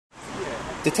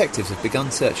Detectives have begun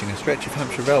searching a stretch of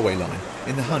Hampshire railway line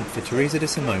in the hunt for Teresa De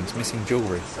Simone's missing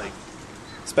jewellery.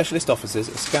 Specialist officers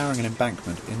are scouring an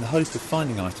embankment in the hope of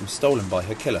finding items stolen by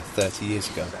her killer 30 years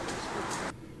ago.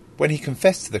 When he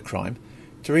confessed to the crime,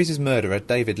 Teresa's murderer,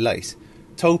 David Lace,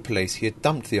 told police he had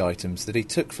dumped the items that he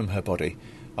took from her body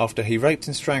after he raped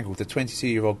and strangled the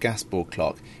 22-year-old gas board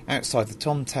clerk outside the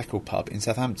Tom Tackle pub in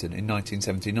Southampton in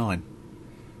 1979.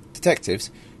 Detectives,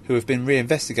 who have been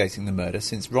reinvestigating the murder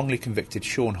since wrongly convicted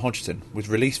Sean Hodgson was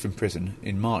released from prison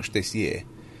in March this year,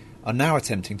 are now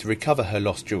attempting to recover her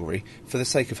lost jewellery for the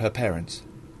sake of her parents.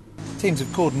 Teams have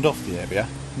cordoned off the area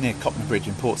near Cockney Bridge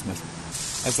in Portsmouth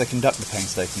as they conduct the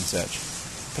painstaking search.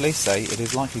 Police say it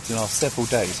is likely to last several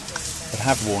days, but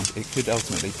have warned it could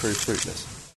ultimately prove fruitless.